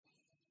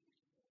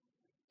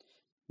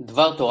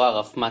דבר תורה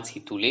רפמץ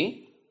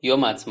היתולי,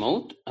 יום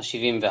העצמאות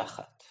ה-71.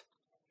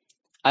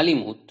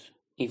 אלימות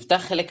היוותה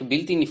חלק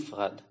בלתי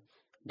נפרד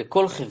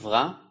בכל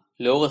חברה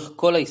לאורך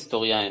כל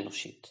ההיסטוריה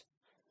האנושית.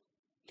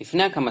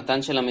 לפני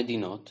הקמתן של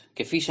המדינות,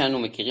 כפי שאנו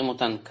מכירים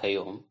אותן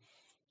כיום,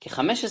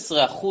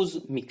 כ-15%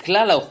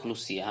 מכלל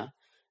האוכלוסייה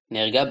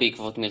נהרגה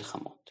בעקבות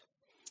מלחמות.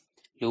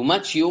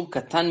 לעומת שיעור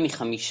קטן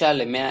מ5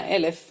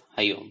 ל-100,000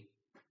 היום.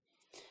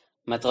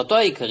 מטרתו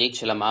העיקרית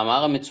של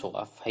המאמר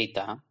המצורף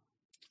הייתה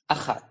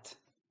 1.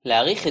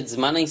 להאריך את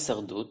זמן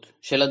ההישרדות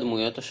של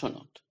הדמויות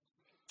השונות.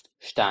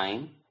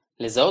 2.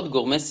 לזהות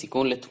גורמי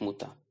סיכון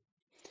לתמותה.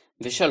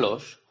 ו3.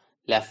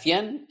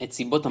 לאפיין את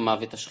סיבות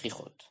המוות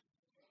השכיחות.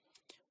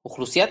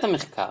 אוכלוסיית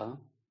המחקר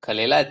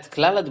כללה את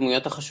כלל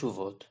הדמויות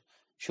החשובות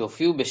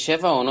שהופיעו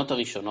ב7 העונות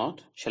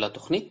הראשונות של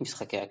התוכנית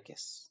משחקי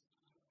הכס.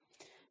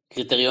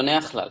 קריטריוני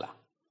הכללה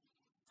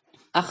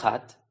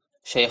 1.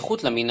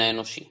 שייכות למין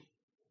האנושי.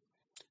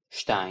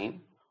 2.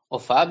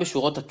 הופעה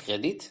בשורות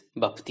הקרדיט,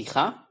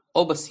 בפתיחה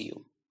או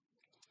בסיום.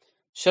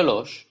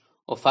 3.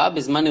 הופעה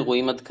בזמן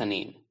אירועים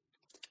עדכניים.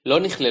 לא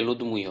נכללו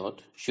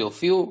דמויות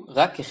שהופיעו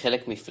רק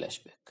כחלק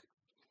מפלשבק.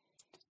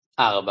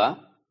 4.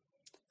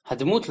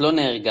 הדמות לא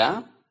נהרגה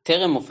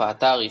טרם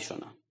הופעתה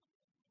הראשונה.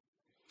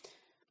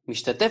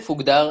 משתתף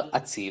הוגדר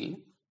אציל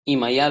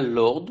אם היה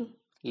לורד,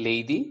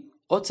 ליידי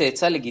או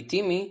צאצא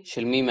לגיטימי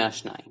של מי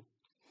מהשניים.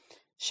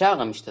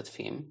 שאר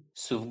המשתתפים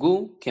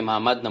סווגו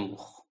כמעמד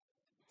נמוך.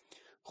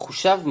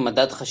 חושב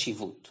מדד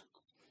חשיבות.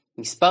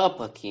 מספר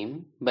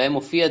הפרקים בהם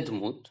הופיע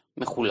דמות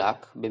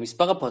מחולק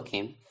במספר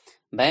הפרקים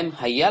בהם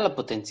היה לה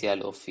פוטנציאל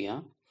להופיע,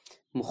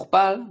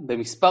 מוכפל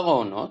במספר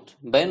העונות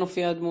בהן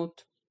הופיעה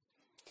הדמות.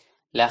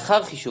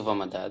 לאחר חישוב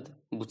המדד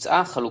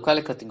בוצעה חלוקה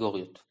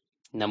לקטגוריות,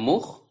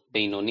 נמוך,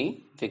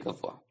 בינוני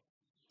וגבוה.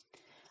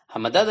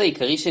 המדד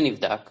העיקרי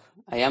שנבדק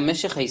היה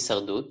משך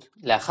ההישרדות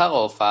לאחר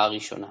ההופעה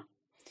הראשונה,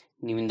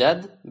 נמדד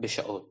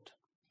בשעות.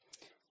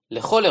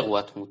 לכל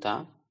אירוע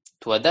תמותה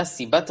תועדה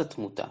סיבת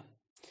התמותה,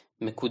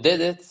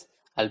 מקודדת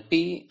על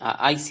פי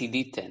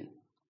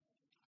ה-ICD-10.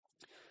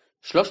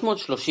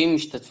 330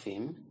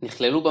 משתתפים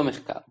נכללו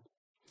במחקר,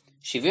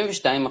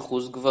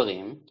 72%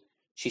 גברים,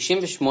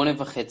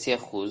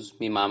 68.5%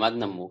 ממעמד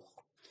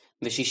נמוך,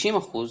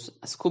 ו-60%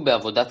 עסקו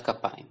בעבודת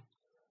כפיים.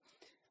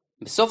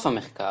 בסוף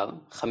המחקר,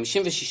 56%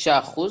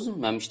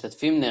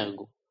 מהמשתתפים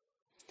נהרגו.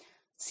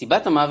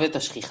 סיבת המוות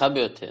השכיחה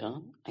ביותר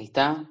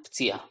הייתה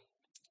פציעה,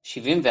 74%,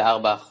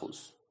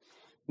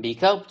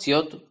 בעיקר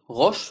פציעות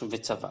ראש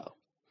וצוואר.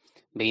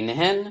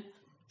 ביניהן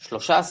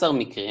 13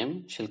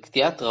 מקרים של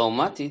קטיעה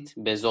טראומטית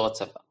באזור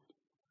הצוואר.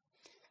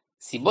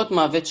 סיבות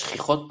מוות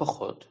שכיחות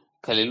פחות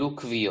כללו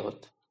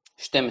כוויות,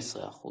 12%,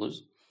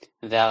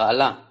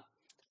 והרעלה,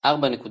 4.8%.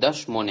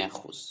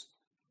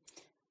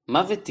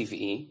 מוות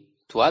טבעי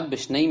תועד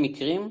בשני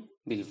מקרים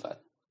בלבד.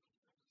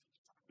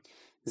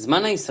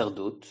 זמן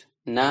ההישרדות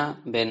נע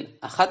בין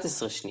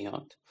 11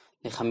 שניות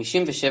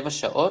ל-57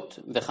 שעות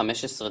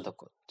ו-15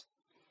 דקות.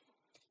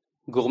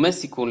 גורמי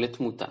סיכון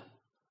לתמותה.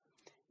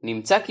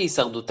 נמצא כי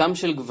הישרדותם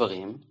של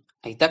גברים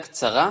הייתה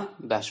קצרה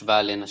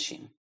בהשוואה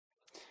לנשים.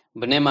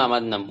 בני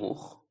מעמד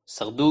נמוך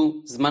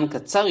שרדו זמן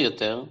קצר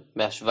יותר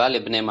בהשוואה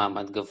לבני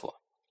מעמד גבוה.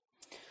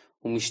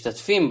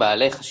 ומשתתפים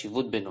בעלי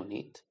חשיבות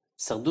בינונית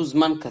שרדו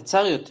זמן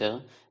קצר יותר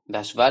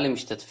בהשוואה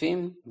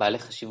למשתתפים בעלי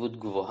חשיבות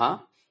גבוהה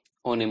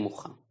או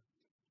נמוכה.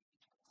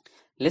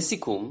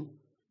 לסיכום,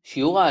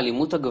 שיעור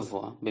האלימות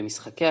הגבוה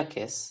במשחקי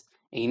הכס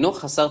אינו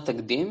חסר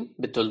תקדים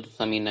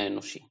בתולדות המין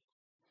האנושי.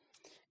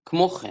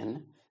 כמו כן,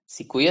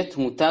 סיכויי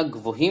תמותה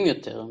גבוהים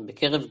יותר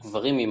בקרב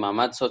גברים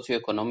ממעמד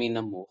סוציו-אקונומי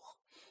נמוך,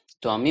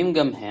 תואמים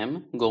גם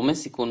הם גורמי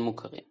סיכון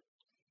מוכרים.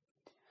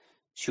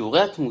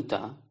 שיעורי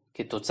התמותה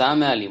כתוצאה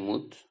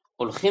מאלימות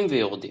הולכים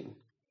ויורדים,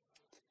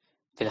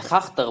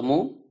 ולכך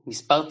תרמו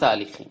מספר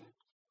תהליכים.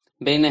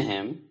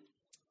 ביניהם,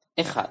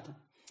 1.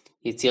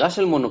 יצירה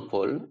של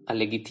מונופול על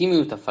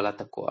לגיטימיות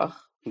הפעלת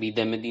הכוח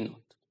בידי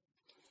מדינות.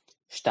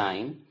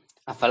 2.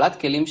 הפעלת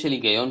כלים של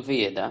היגיון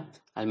וידע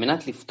על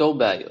מנת לפתור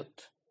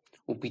בעיות,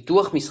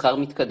 ופיתוח מסחר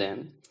מתקדם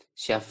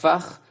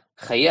שהפך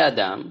חיי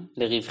אדם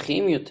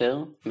לרווחיים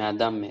יותר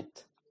מאדם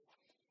מת.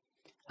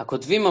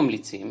 הכותבים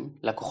ממליצים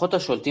לכוחות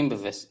השולטים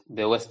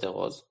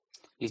בווסטרוס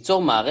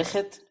ליצור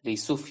מערכת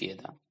לאיסוף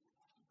ידע,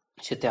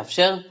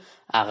 שתאפשר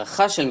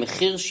הערכה של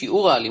מחיר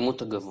שיעור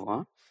האלימות הגבוה,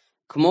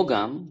 כמו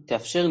גם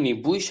תאפשר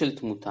ניבוי של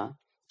תמותה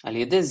על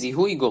ידי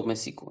זיהוי גורמי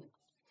סיכון.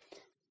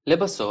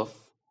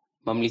 לבסוף,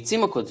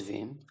 ממליצים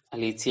הכותבים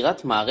על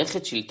יצירת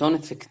מערכת שלטון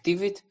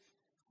אפקטיבית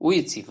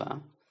ויציבה,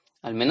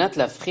 על מנת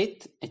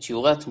להפחית את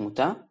שיעורי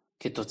התמותה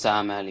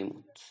כתוצאה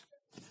מאלימות.